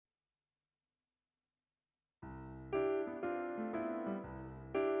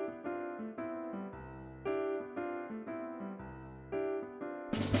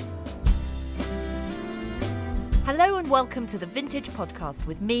Hello and welcome to the Vintage Podcast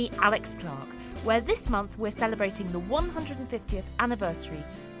with me, Alex Clark, where this month we're celebrating the 150th anniversary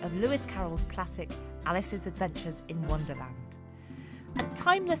of Lewis Carroll's classic Alice's Adventures in Wonderland. A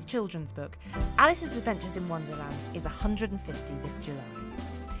timeless children's book, Alice's Adventures in Wonderland is 150 this July.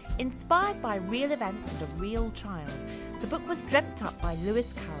 Inspired by real events and a real child, the book was dreamt up by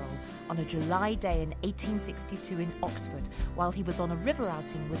Lewis Carroll on a July day in 1862 in Oxford while he was on a river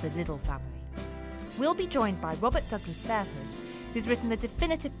outing with the Liddell family. We'll be joined by Robert Douglas Fairhurst, who's written the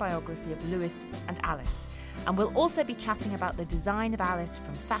definitive biography of Lewis and Alice, and we'll also be chatting about the design of Alice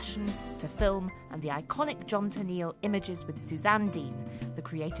from fashion to film and the iconic John Tenniel images with Suzanne Dean, the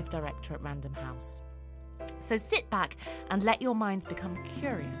creative director at Random House. So sit back and let your minds become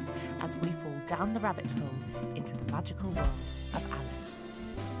curious as we fall down the rabbit hole into the magical world of Alice.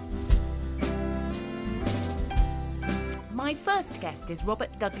 My first guest is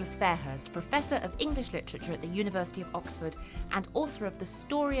Robert Douglas Fairhurst, Professor of English Literature at the University of Oxford and author of The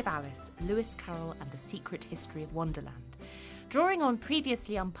Story of Alice, Lewis Carroll and the Secret History of Wonderland. Drawing on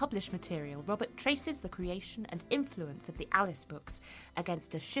previously unpublished material, Robert traces the creation and influence of the Alice books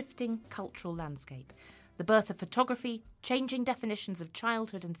against a shifting cultural landscape, the birth of photography, changing definitions of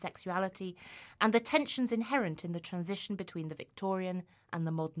childhood and sexuality, and the tensions inherent in the transition between the Victorian and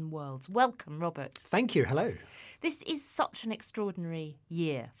the modern worlds. Welcome, Robert. Thank you. Hello. This is such an extraordinary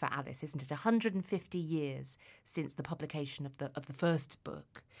year for Alice, isn't it? 150 years since the publication of the first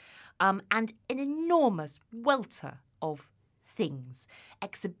book, and an enormous welter of things,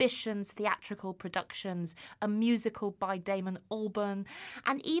 exhibitions, theatrical productions, a musical by Damon Albarn,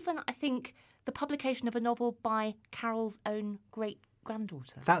 and even, I think, the publication of a novel by Carroll's own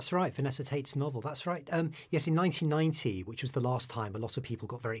great-granddaughter. That's right, Vanessa Tate's novel. That's right. Yes, in 1990, which was the last time a lot of people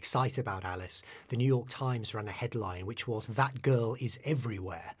got very excited about Alice, the New York Times ran a headline which was, "That girl is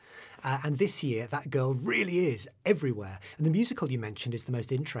everywhere." And this year, that girl really is everywhere. And the musical you mentioned is the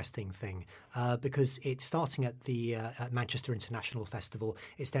most interesting thing because it's starting at the at Manchester International Festival.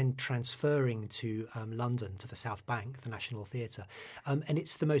 It's then transferring to London, to the South Bank, the National Theatre. And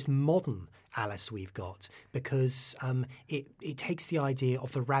it's the most modern Alice we've got because it takes the idea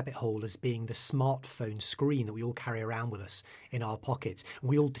of the rabbit hole as being the smartphone screen that we all carry around with us in our pockets. And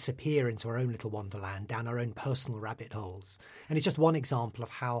we all disappear into our own little wonderland, down our own personal rabbit holes. And it's just one example of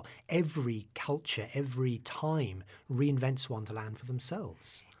how every culture, every time reinvents Wonderland for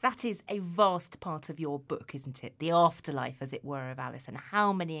themselves. That is a vast part of your book, isn't it? The afterlife, as it were, of Alice and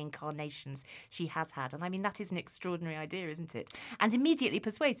how many incarnations she has had. And I mean, that is an extraordinary idea, isn't it? And immediately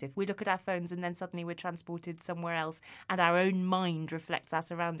persuasive. We look at our phones and then suddenly we're transported somewhere else and our own mind reflects our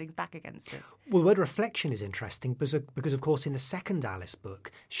surroundings back against us. Well, the word reflection is interesting because of course, in the second Alice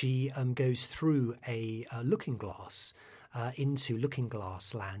book, she goes through a looking glass into Looking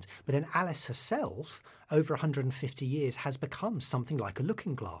Glass Land. But then Alice herself, over 150 years, has become something like a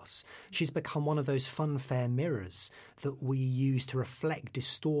looking glass. She's become one of those funfair mirrors that we use to reflect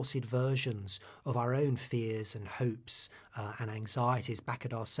distorted versions of our own fears and hopes and anxieties back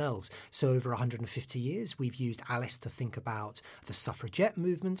at ourselves. So over 150 years, we've used Alice to think about the suffragette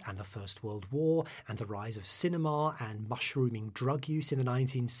movement and the First World War and the rise of cinema and mushrooming drug use in the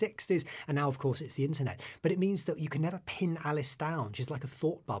 1960s. And now, of course, it's the internet. But it means that you can never pin Alice down. She's like a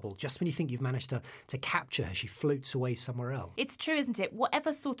thought bubble. Just when you think you've managed to capture her, she floats away somewhere else. It's true, isn't it?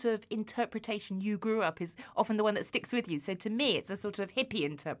 Whatever sort of interpretation you grew up is often the one that sticks with you. So to me, it's a sort of hippie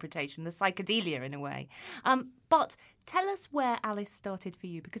interpretation, the psychedelia in a way. But tell us where Alice started for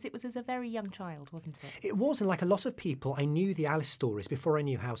you, because it was as a very young child, wasn't it? It was, and like a lot of people, I knew the Alice stories before I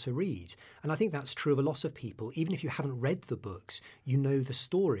knew how to read. And I think that's true of a lot of people. Even if you haven't read the books, you know the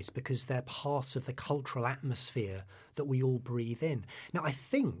stories because they're part of the cultural atmosphere that we all breathe in. Now, I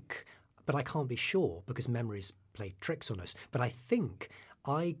think, but I can't be sure because memories play tricks on us, but I think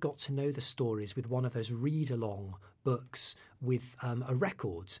I got to know the stories with one of those read-along books with a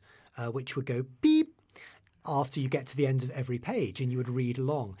record which would go beep after you get to the end of every page and you would read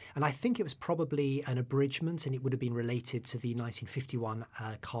along. And I think it was probably an abridgment and it would have been related to the 1951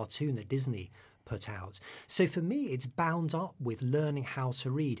 cartoon that Disney put out. So for me, it's bound up with learning how to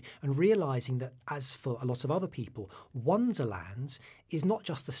read and realising that, as for a lot of other people, Wonderland is not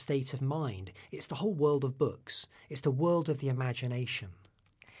just a state of mind, it's the whole world of books. It's the world of the imagination.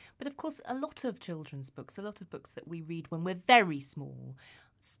 But of course, a lot of children's books, a lot of books that we read when we're very small,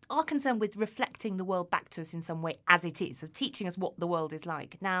 are concerned with reflecting the world back to us in some way as it is, of teaching us what the world is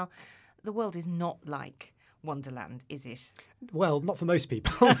like. Now, the world is not like Wonderland, is it? Well, not for most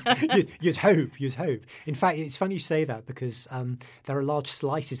people. You'd hope. In fact, it's funny you say that because there are large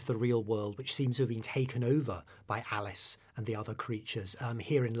slices of the real world which seem to have been taken over by Alice and the other creatures.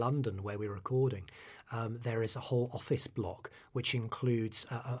 Here in London, where we're recording, there is a whole office block which includes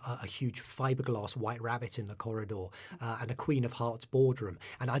a huge fiberglass white rabbit in the corridor and a Queen of Hearts boardroom.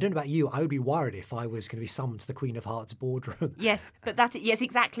 And I don't know about you, I would be worried if I was going to be summoned to the Queen of Hearts boardroom. Yes, but yes,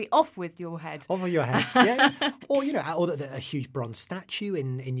 exactly. Off with your head. Off with your head, yeah. Or, or a huge bronze statue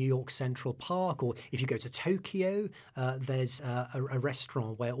in New York Central Park. Or if you go to Tokyo, there's a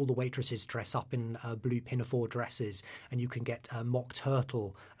restaurant where all the waitresses dress up in blue pinafore dresses, and you can get mock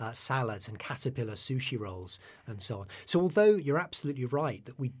turtle salads and caterpillar sushi rolls and so on. So although you're absolutely right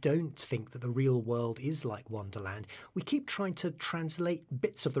that we don't think that the real world is like Wonderland, we keep trying to translate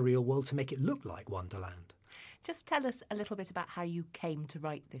bits of the real world to make it look like Wonderland. Just tell us a little bit about how you came to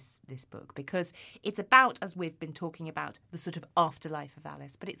write this book, because it's about, as we've been talking about, the sort of afterlife of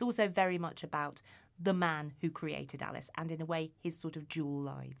Alice, but it's also very much about the man who created Alice and, in a way, his sort of dual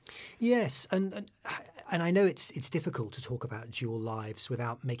lives. Yes, and I know it's difficult to talk about dual lives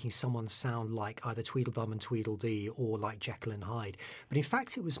without making someone sound like either Tweedledum and Tweedledee or like Jekyll and Hyde. But in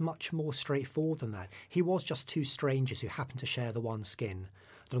fact, it was much more straightforward than that. He was just two strangers who happened to share the one skin.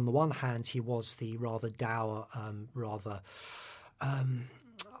 That on the one hand, he was the rather dour, kind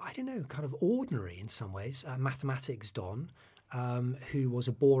of ordinary in some ways, mathematics don, who was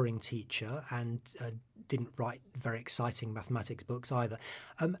a boring teacher and didn't write very exciting mathematics books either.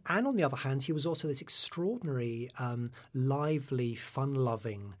 And on the other hand, he was also this extraordinary, lively,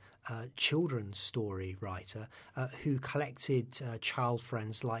 fun-loving children's story writer who collected child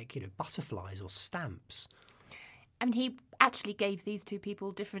friends like, butterflies or stamps. I mean, he actually gave these two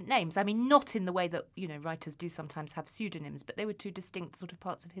people different names. I mean, not in the way that, writers do sometimes have pseudonyms, but they were two distinct sort of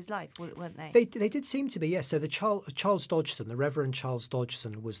parts of his life, weren't they? They did seem to be, yes. So the Charles Dodgson, the Reverend Charles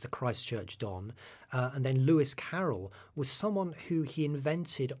Dodgson, was the Christchurch Don. And then Lewis Carroll was someone who he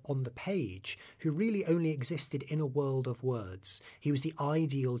invented on the page, who really only existed in a world of words. He was the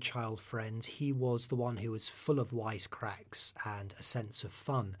ideal child friend. He was the one who was full of wisecracks and a sense of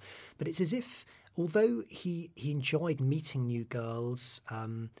fun. But it's as if, although he enjoyed meeting new girls,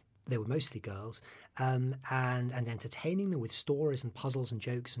 they were mostly girls, and entertaining them with stories and puzzles and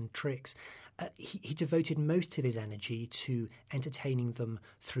jokes and tricks, he devoted most of his energy to entertaining them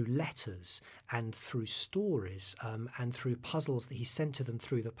through letters and through stories and through puzzles that he sent to them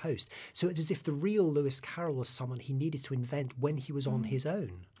through the post. So it's as if the real Lewis Carroll was someone he needed to invent when he was on his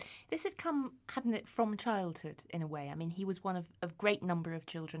own. This had come, hadn't it, from childhood in a way? I mean, he was one of a great number of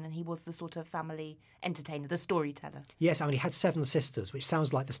children, and he was the sort of family entertainer, the storyteller. Yes, I mean, he had 7 sisters, which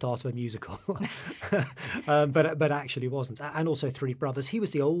sounds like the start of a musical, but actually wasn't. And also 3 brothers. He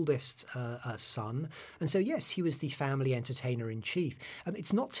was the oldest son, and so yes, he was the family entertainer in chief.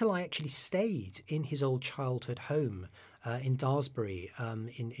 It's not till I actually stayed in his old childhood home in Daresbury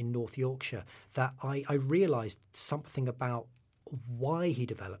in North Yorkshire that I realised something about why he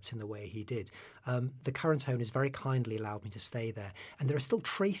developed in the way he did. The current owners very kindly allowed me to stay there, and there are still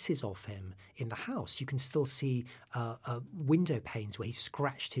traces of him in the house. You can still see window panes where he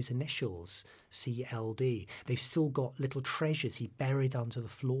scratched his initials, CLD. They've still got little treasures he buried under the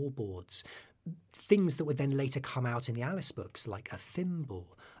floorboards, things that would then later come out in the Alice books, like a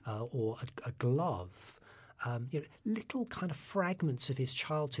thimble or a glove. Little kind of fragments of his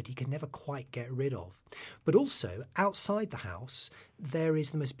childhood he could never quite get rid of. But also, outside the house, there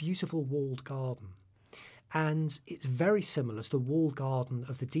is the most beautiful walled garden. And it's very similar to the walled garden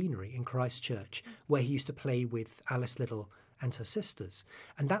of the Deanery in Christchurch, where he used to play with Alice Liddell and her sisters.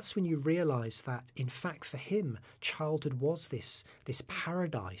 And that's when you realise that, in fact, for him, childhood was this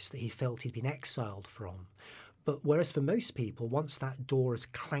paradise that he felt he'd been exiled from. But whereas for most people, once that door is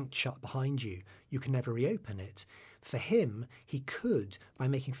clanked shut behind you, you can never reopen it. For him, he could, by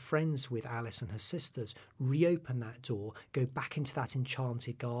making friends with Alice and her sisters, reopen that door, go back into that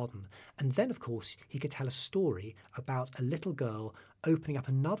enchanted garden. And then, of course, he could tell a story about a little girl opening up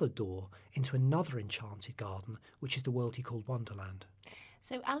another door into another enchanted garden, which is the world he called Wonderland.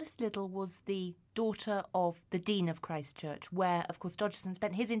 So Alice Liddell was the daughter of the Dean of Christchurch, where, of course, Dodgson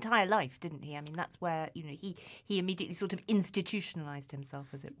spent his entire life, didn't he? I mean, that's where, he immediately sort of institutionalised himself,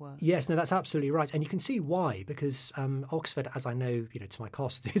 as it were. Yes, no, that's absolutely right. And you can see why, because Oxford, as I know, to my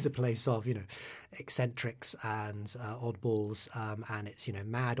cost, is a place of, eccentrics and oddballs, and it's,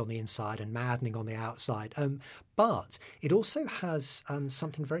 mad on the inside and maddening on the outside. But it also has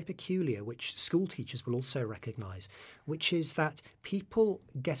something very peculiar, which school teachers will also recognise, which is that people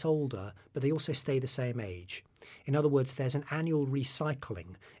get older, but they also stay the same age. In other words, there's an annual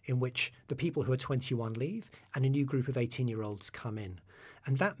recycling in which the people who are 21 leave and a new group of 18-year-olds come in.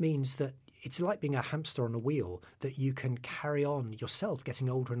 And that means that it's like being a hamster on a wheel, that you can carry on yourself getting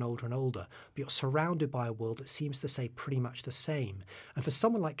older and older and older, but you're surrounded by a world that seems to stay pretty much the same. And for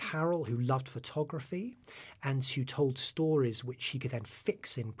someone like Carroll, who loved photography and who told stories which he could then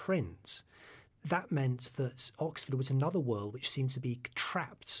fix in print, that meant that Oxford was another world which seemed to be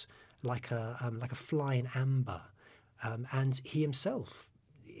trapped like a fly in amber. And he himself,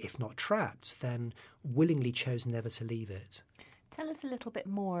 if not trapped, then willingly chose never to leave it. Tell us a little bit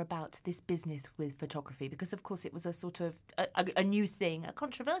more about this business with photography, because, of course, it was a sort of a new thing, a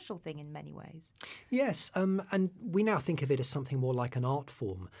controversial thing in many ways. Yes, and we now think of it as something more like an art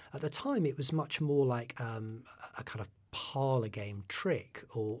form. At the time, it was much more like a kind of parlour game trick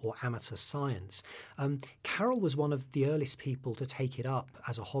or amateur science. Carroll was one of the earliest people to take it up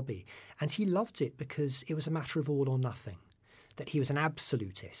as a hobby, and he loved it because it was a matter of all or nothing, that he was an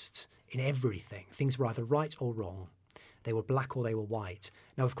absolutist in everything. Things were either right or wrong. They were black or they were white.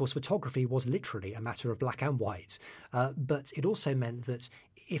 Now, of course, photography was literally a matter of black and white, but it also meant that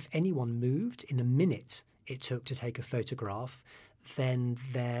if anyone moved in the minute it took to take a photograph, then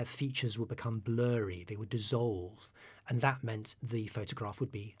their features would become blurry, they would dissolve, and that meant the photograph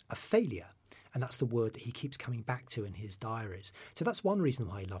would be a failure. And that's the word that he keeps coming back to in his diaries. So that's one reason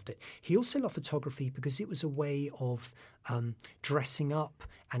why he loved it. He also loved photography because it was a way of dressing up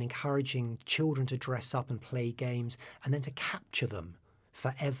and encouraging children to dress up and play games and then to capture them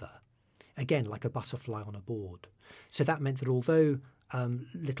forever. Again, like a butterfly on a board. So that meant that although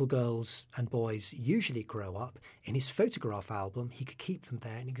little girls and boys usually grow up, in his photograph album, he could keep them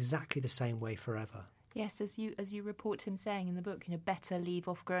there in exactly the same way forever. Yes, as you report him saying in the book, better leave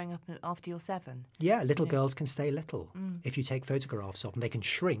off growing up after you're 7. Yeah, little girls can stay little if you take photographs of them. They can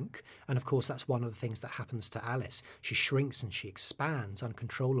shrink, and of course that's one of the things that happens to Alice. She shrinks and she expands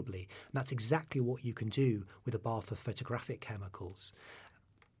uncontrollably, and that's exactly what you can do with a bath of photographic chemicals.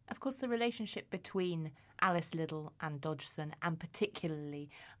 Of course, the relationship between Alice Liddell and Dodgson, and particularly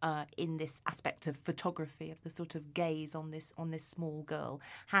in this aspect of photography, of the sort of gaze on this small girl,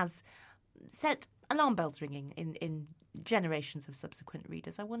 has set alarm bells ringing in generations of subsequent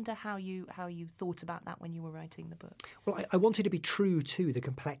readers. I wonder how you thought about that when you were writing the book. Well, I wanted to be true to the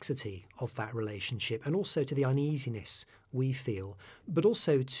complexity of that relationship and also to the uneasiness we feel, but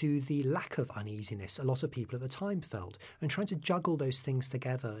also to the lack of uneasiness a lot of people at the time felt. And trying to juggle those things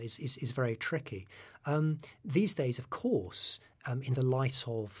together is very tricky. These days, of course, in the light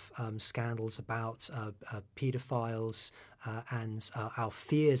of scandals about paedophiles and our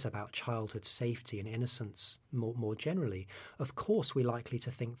fears about childhood safety and innocence more generally, of course we're likely to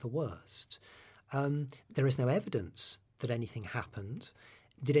think the worst. There is no evidence that anything happened.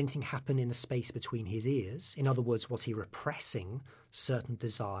 Did anything happen in the space between his ears? In other words, was he repressing certain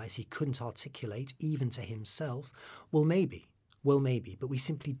desires he couldn't articulate, even to himself? Well, maybe, but we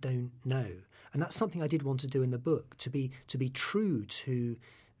simply don't know. And that's something I did want to do in the book, to be true to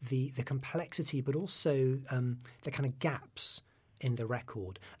the complexity, but also the kind of gaps in the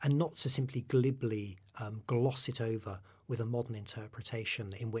record, and not to simply glibly gloss it over with a modern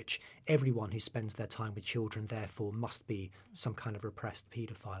interpretation in which everyone who spends their time with children therefore must be some kind of repressed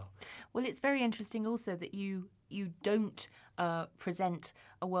paedophile. Well, it's very interesting also that you don't present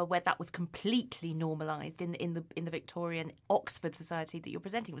a world where that was completely normalised in the Victorian Oxford society that you're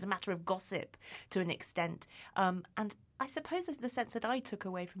presenting. It was a matter of gossip to an extent, and I suppose there's the sense that I took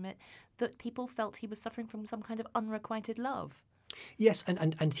away from it, that people felt he was suffering from some kind of unrequited love. Yes,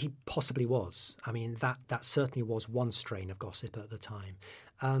 and he possibly was. I mean, that certainly was one strain of gossip at the time.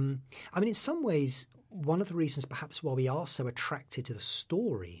 I mean, in some ways, one of the reasons perhaps why we are so attracted to the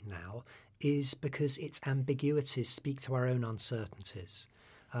story now is because its ambiguities speak to our own uncertainties.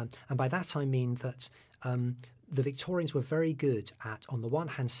 And by that I mean that the Victorians were very good at, on the one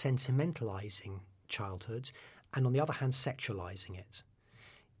hand, sentimentalising childhood, and on the other hand, sexualising it.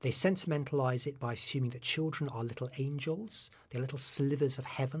 They sentimentalise it by assuming that children are little angels, they're little slivers of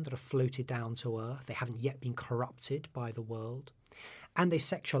heaven that have floated down to earth, they haven't yet been corrupted by the world. And they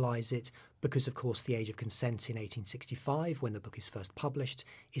sexualise it because, of course, the age of consent in 1865, when the book is first published,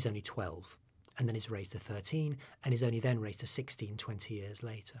 is only 12, and then is raised to 13, and is only then raised to 16 20 years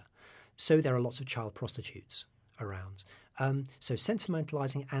later. So there are lots of child prostitutes around. So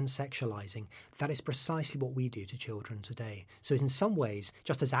sentimentalising and sexualising, that is precisely what we do to children today. So in some ways,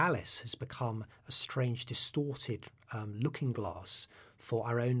 just as Alice has become a strange, distorted looking glass for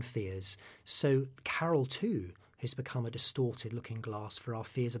our own fears, so Carroll too who's become a distorted looking glass for our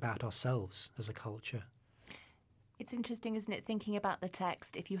fears about ourselves as a culture. It's interesting, isn't it, thinking about the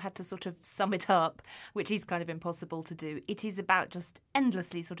text, if you had to sort of sum it up, which is kind of impossible to do, it is about just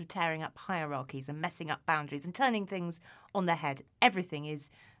endlessly sort of tearing up hierarchies and messing up boundaries and turning things on their head. Everything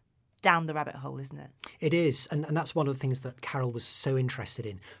is down the rabbit hole, isn't it? It is, and that's one of the things that Carol was so interested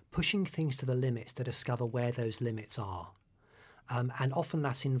in, pushing things to the limits to discover where those limits are. And often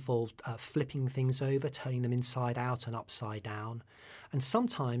that involved flipping things over, turning them inside out and upside down. And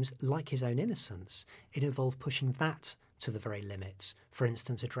sometimes, like his own innocence, it involved pushing that to the very limits. For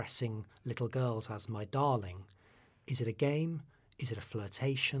instance, addressing little girls as my darling. Is it a game? Is it a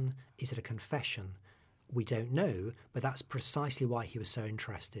flirtation? Is it a confession? We don't know, but that's precisely why he was so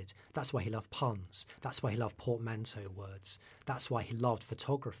interested. That's why he loved puns. That's why he loved portmanteau words. That's why he loved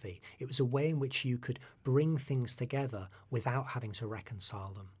photography. It was a way in which you could bring things together without having to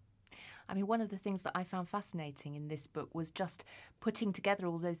reconcile them. I mean, one of the things that I found fascinating in this book was just putting together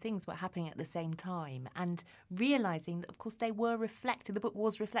all those things were happening at the same time and realising that, of course, they were reflecting, the book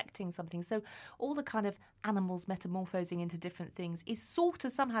was reflecting something. So all the kind of animals metamorphosing into different things is sort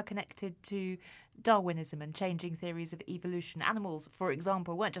of somehow connected to Darwinism and changing theories of evolution. Animals, for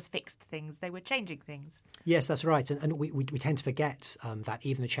example, weren't just fixed things, they were changing things. Yes, that's right. And we tend to forget that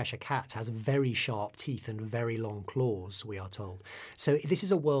even the Cheshire Cat has very sharp teeth and very long claws, we are told. So this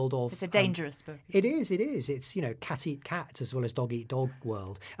is a world of... It's a dangerous book. It is. It's, cat eat cat as well as dog eat dog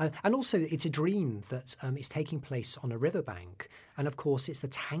world. And also it's a dream that is taking place on a riverbank. And of course, it's the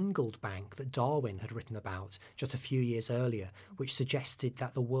Tangled Bank that Darwin had written about just a few years earlier, which suggested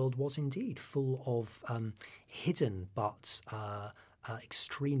that the world was indeed full of hidden but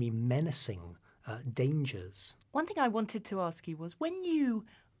extremely menacing dangers. One thing I wanted to ask you was, when you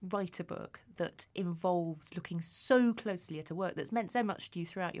write a book that involves looking so closely at a work that's meant so much to you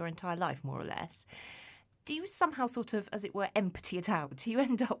throughout your entire life, more or less, do you somehow sort of, as it were, empty it out? Do you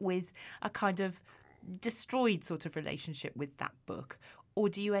end up with a kind of destroyed sort of relationship with that book, or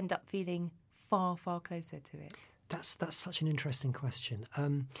do you end up feeling far, far closer to it? That's such an interesting question.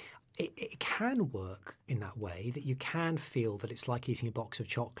 It can work in that way, that you can feel that it's like eating a box of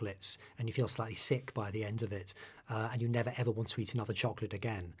chocolates and you feel slightly sick by the end of it, and you never ever want to eat another chocolate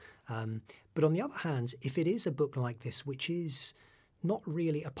again. But on the other hand, if it is a book like this, which is not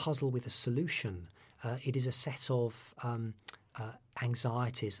really a puzzle with a solution, it is a set of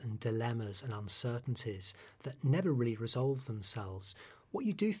anxieties and dilemmas and uncertainties that never really resolve themselves, what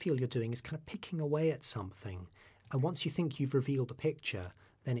you do feel you're doing is kind of picking away at something. And once you think you've revealed a picture,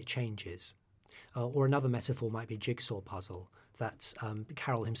 then it changes. Or another metaphor might be jigsaw puzzle, that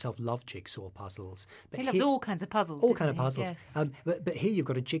Carol himself loved jigsaw puzzles. But he loved all kinds of puzzles. All kinds of puzzles. Yes. But here you've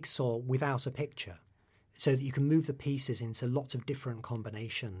got a jigsaw without a picture, so that you can move the pieces into lots of different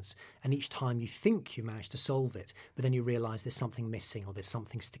combinations. And each time you think you managed to solve it, but then you realise there's something missing or there's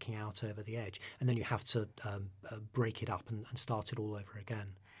something sticking out over the edge. And then you have to break it up and start it all over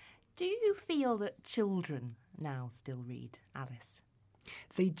again. Do you feel that children now still read Alice?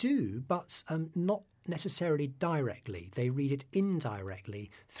 They do, but not necessarily directly. They read it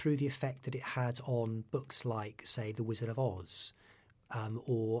indirectly through the effect that it had on books like, say, The Wizard of Oz,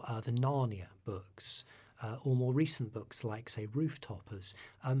 or the Narnia books, or more recent books like, say, Rooftoppers.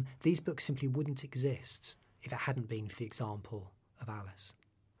 These books simply wouldn't exist if it hadn't been for the example of Alice.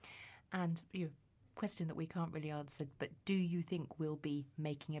 And question that we can't really answer, but do you think we'll be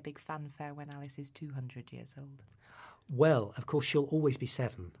making a big fanfare when Alice is 200 years old? Well, of course, she'll always be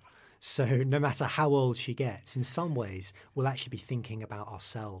 7. So no matter how old she gets, in some ways, we'll actually be thinking about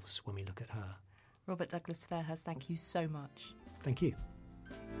ourselves when we look at her. Robert Douglas Fairhurst, thank you so much. Thank you.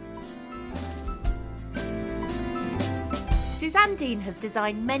 Suzanne Dean has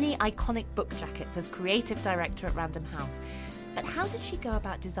designed many iconic book jackets as creative director at Random House. But how did she go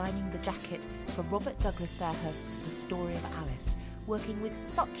about designing the jacket for Robert Douglas Fairhurst's The Story of Alice, working with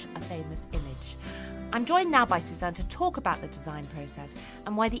such a famous image? I'm joined now by Suzanne to talk about the design process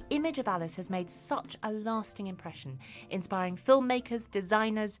and why the image of Alice has made such a lasting impression, inspiring filmmakers,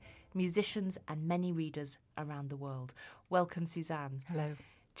 designers, musicians and many readers around the world. Welcome, Suzanne. Hello.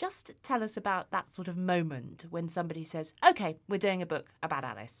 Just tell us about that sort of moment when somebody says, OK, we're doing a book about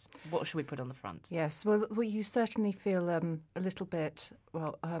Alice. What should we put on the front? Yes, well you certainly feel a little bit,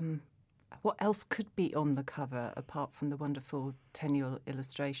 what else could be on the cover apart from the wonderful Tenniel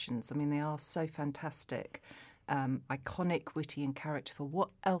illustrations? I mean, they are so fantastic, iconic, witty and characterful.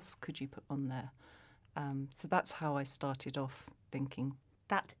 What else could you put on there? So that's how I started off thinking.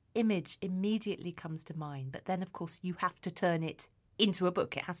 That image immediately comes to mind, but then, of course, you have to turn it into a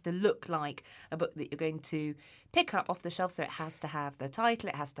book. It has to look like a book that you're going to pick up off the shelf, so it has to have the title,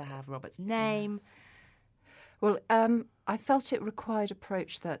 it has to have Robert's name. Yes. Well, I felt it required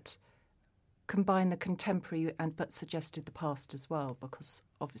approach that combined the contemporary but suggested the past as well, because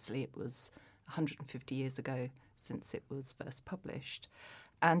obviously it was 150 years ago since it was first published.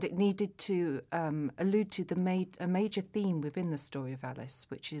 And it needed to allude to a major theme within the story of Alice,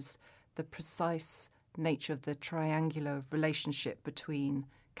 which is the precise nature of the triangular relationship between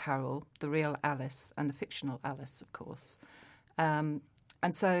Carol, the real Alice, and the fictional Alice, of course. And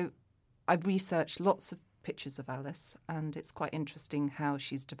so I've researched lots of pictures of Alice, and it's quite interesting how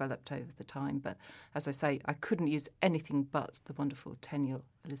she's developed over the time. But as I say, I couldn't use anything but the wonderful Tenniel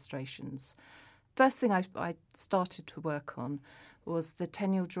illustrations. First thing I started to work on was the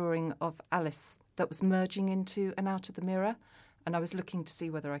Tenniel drawing of Alice that was merging into and out of the mirror, and I was looking to see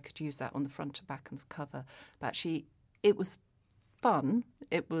whether I could use that on the front and back of the cover. But actually, it was fun,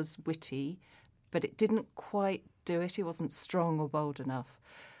 it was witty, but it didn't quite do it. It wasn't strong or bold enough.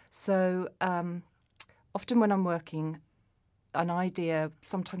 So often when I'm working, an idea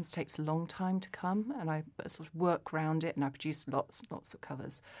sometimes takes a long time to come, and I sort of work around it and I produce lots and lots of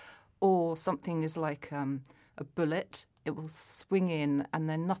covers. Or something is like a bullet, it will swing in and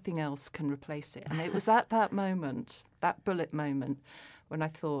then nothing else can replace it. And it was at that moment, that bullet moment, when I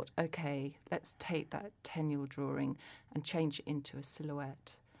thought, OK, let's take that Tenniel drawing and change it into a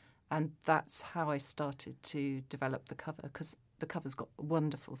silhouette. And that's how I started to develop the cover, because the cover's got a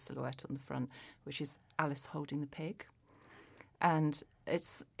wonderful silhouette on the front, which is Alice holding the pig. And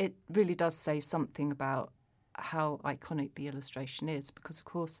it really does say something about how iconic the illustration is, because, of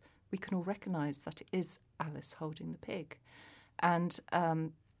course, we can all recognise that it is Alice holding the pig. And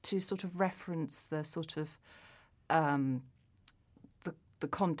to sort of reference the sort of the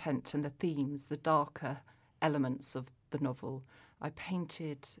content and the themes, the darker elements of the novel, I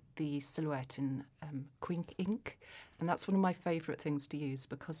painted the silhouette in Quink ink, and that's one of my favourite things to use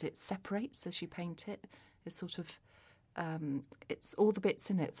because it separates as you paint it. It's sort of, it's all the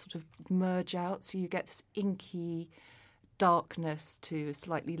bits in it sort of merge out, so you get this inky darkness to a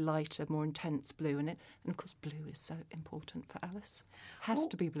slightly lighter, more intense blue in it. And of course, blue is so important for Alice. Has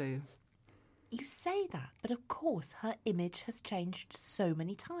to be blue. You say that, but of course her image has changed so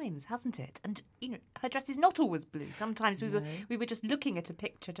many times, hasn't it? And her dress is not always blue. Sometimes we were just looking at a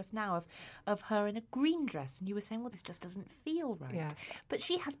picture just now of her in a green dress, and you were saying, well, this just doesn't feel right. Yes. But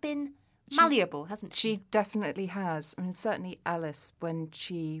she has been malleable, hasn't she? She definitely has. I mean, certainly Alice, when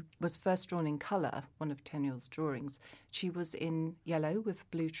she was first drawn in colour, one of Tenniel's drawings, she was in yellow with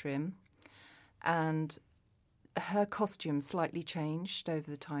blue trim, and her costume slightly changed over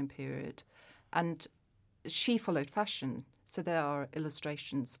the time period. And she followed fashion. So there are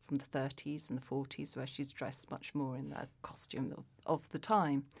illustrations from the 30s and the 40s where she's dressed much more in the costume of the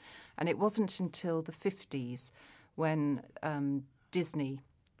time. And it wasn't until the 50s when Disney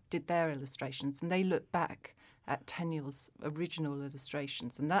did their illustrations, and they look back at Tenniel's original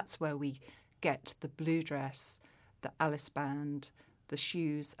illustrations, and that's where we get the blue dress, the Alice band, the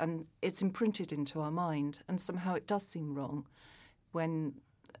shoes, and it's imprinted into our mind. And somehow it does seem wrong when...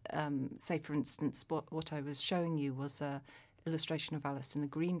 say, for instance, what I was showing you was a illustration of Alice in a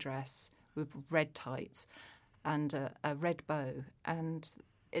green dress with red tights and a red bow. And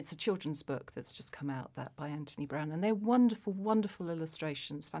it's a children's book that's just come out, that by Anthony Brown. And they're wonderful, wonderful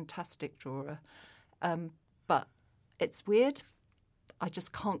illustrations, fantastic drawer. But it's weird. I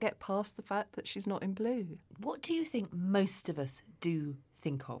just can't get past the fact that she's not in blue. What do you think most of us do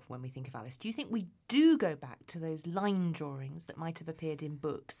think of when we think of Alice? Do you think we do go back to those line drawings that might have appeared in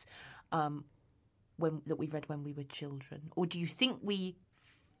books that we read when we were children? Or do you think we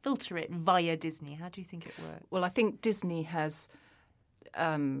filter it via Disney? How do you think it works? Well, I think Disney has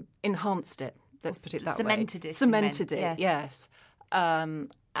enhanced it. Let's put it that cemented way. It. Cemented it, yes.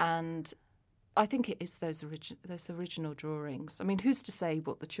 And I think it is those original drawings. I mean, who's to say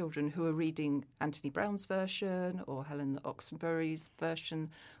what the children who are reading Anthony Brown's version or Helen Oxenbury's version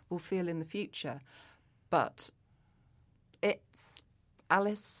will feel in the future? But it's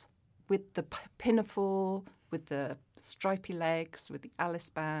Alice with the pinafore, with the stripy legs, with the Alice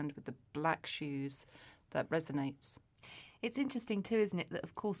band, with the black shoes that resonates. It's interesting too, isn't it, that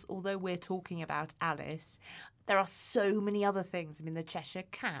of course, although we're talking about Alice, there are so many other things. I mean, the Cheshire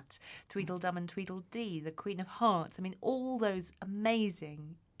Cat, Tweedledum and Tweedledee, the Queen of Hearts. I mean, all those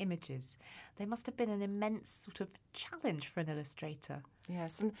amazing images. They must have been an immense sort of challenge for an illustrator.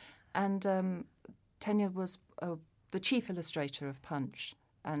 Yes, and Tenniel was the chief illustrator of Punch,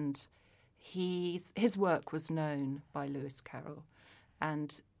 and his work was known by Lewis Carroll,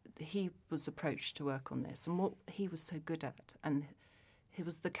 and he was approached to work on this. And what he was so good at, and he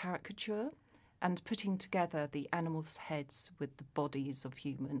was the caricature, and putting together the animals' heads with the bodies of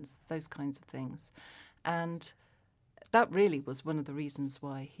humans, those kinds of things. And that really was one of the reasons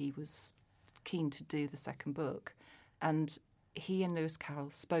why he was keen to do the second book. And he and Lewis Carroll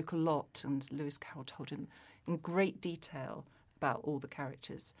spoke a lot, and Lewis Carroll told him in great detail about all the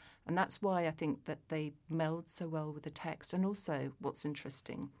characters. And that's why I think that they meld so well with the text. And also what's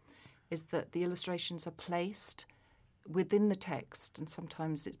interesting is that the illustrations are placed within the text, and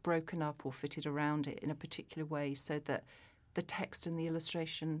sometimes it's broken up or fitted around it in a particular way so that the text and the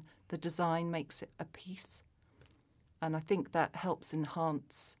illustration, the design makes it a piece. And I think that helps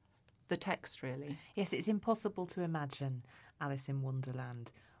enhance the text, really. Yes, it's impossible to imagine Alice in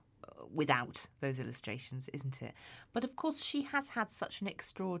Wonderland without those illustrations, isn't it? But of course, she has had such an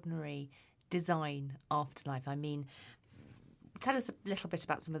extraordinary design afterlife. I mean, tell us a little bit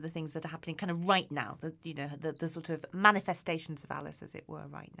about some of the things that are happening kind of right now, the sort of manifestations of Alice, as it were,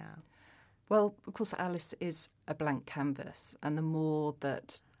 right now. Well, of course, Alice is a blank canvas, and the more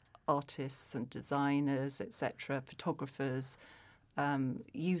that artists and designers, etc., photographers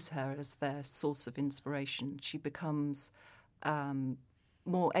use her as their source of inspiration, she becomes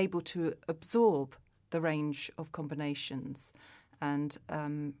more able to absorb the range of combinations. And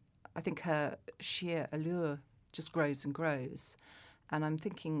I think her sheer allure just grows and grows. And I'm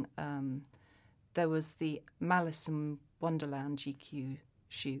thinking there was the Malice in Wonderland GQ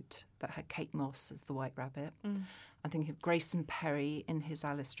shoot that had Kate Moss as the White Rabbit. I'm thinking of Grayson Perry in his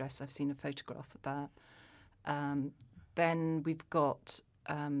Alice dress. I've seen a photograph of that. Then we've got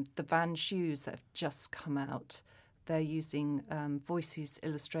the Van shoes that have just come out. They're using Voices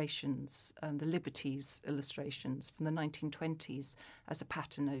illustrations, the Liberties illustrations from the 1920s as a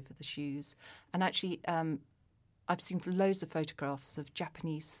pattern over the shoes. And actually, I've seen loads of photographs of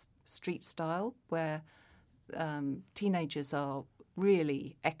Japanese street style where teenagers are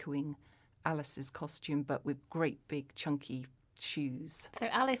really echoing Alice's costume, but with great big chunky shoes. So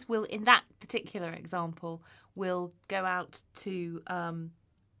Alice will, in that particular example, will go out to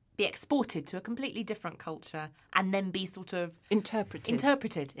be exported to a completely different culture and then be sort of interpreted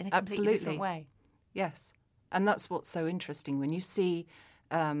in a completely different way. Yes. And that's what's so interesting when you see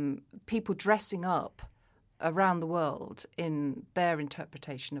people dressing up around the world in their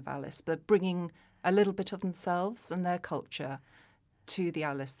interpretation of Alice, but bringing a little bit of themselves and their culture to the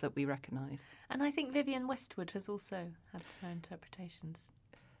Alice that we recognise. And I think Vivienne Westwood has also had her interpretations.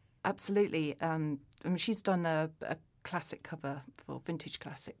 Absolutely. She's done a classic cover, vintage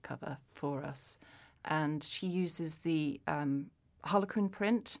classic cover for us. And she uses the Harlequin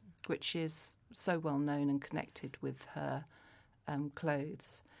print, which is so well known and connected with her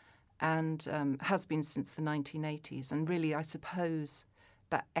clothes, and has been since the 1980s. And really, I suppose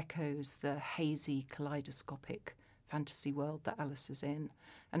that echoes the hazy, kaleidoscopic fantasy world that Alice is in.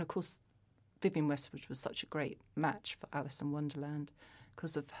 And of course, Vivienne Westwood was such a great match for Alice in Wonderland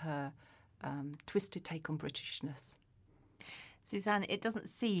because of her twisted take on Britishness. Suzanne, it doesn't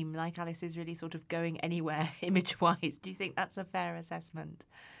seem like Alice is really sort of going anywhere image-wise. Do you think that's a fair assessment?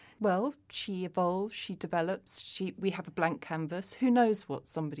 Well, she evolves, she develops, we have a blank canvas. Who knows what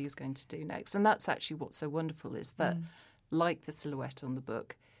somebody is going to do next? And that's actually what's so wonderful is that, like the silhouette on the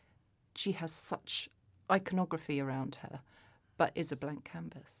book, she has such iconography around her, but is a blank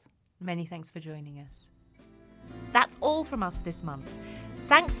canvas. Many thanks for joining us. That's all from us this month.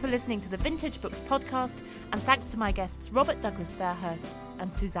 Thanks for listening to the Vintage Books podcast, and thanks to my guests Robert Douglas Fairhurst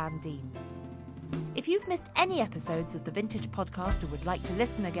and Suzanne Dean. If you've missed any episodes of the Vintage podcast or would like to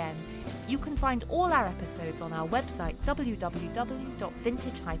listen again, you can find all our episodes on our website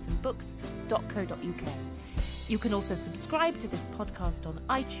www.vintage-books.co.uk. You can also subscribe to this podcast on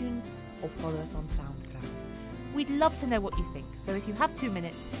iTunes or follow us on SoundCloud. We'd love to know what you think, so if you have 2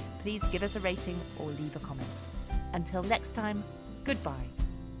 minutes, please give us a rating or leave a comment. Until next time, goodbye.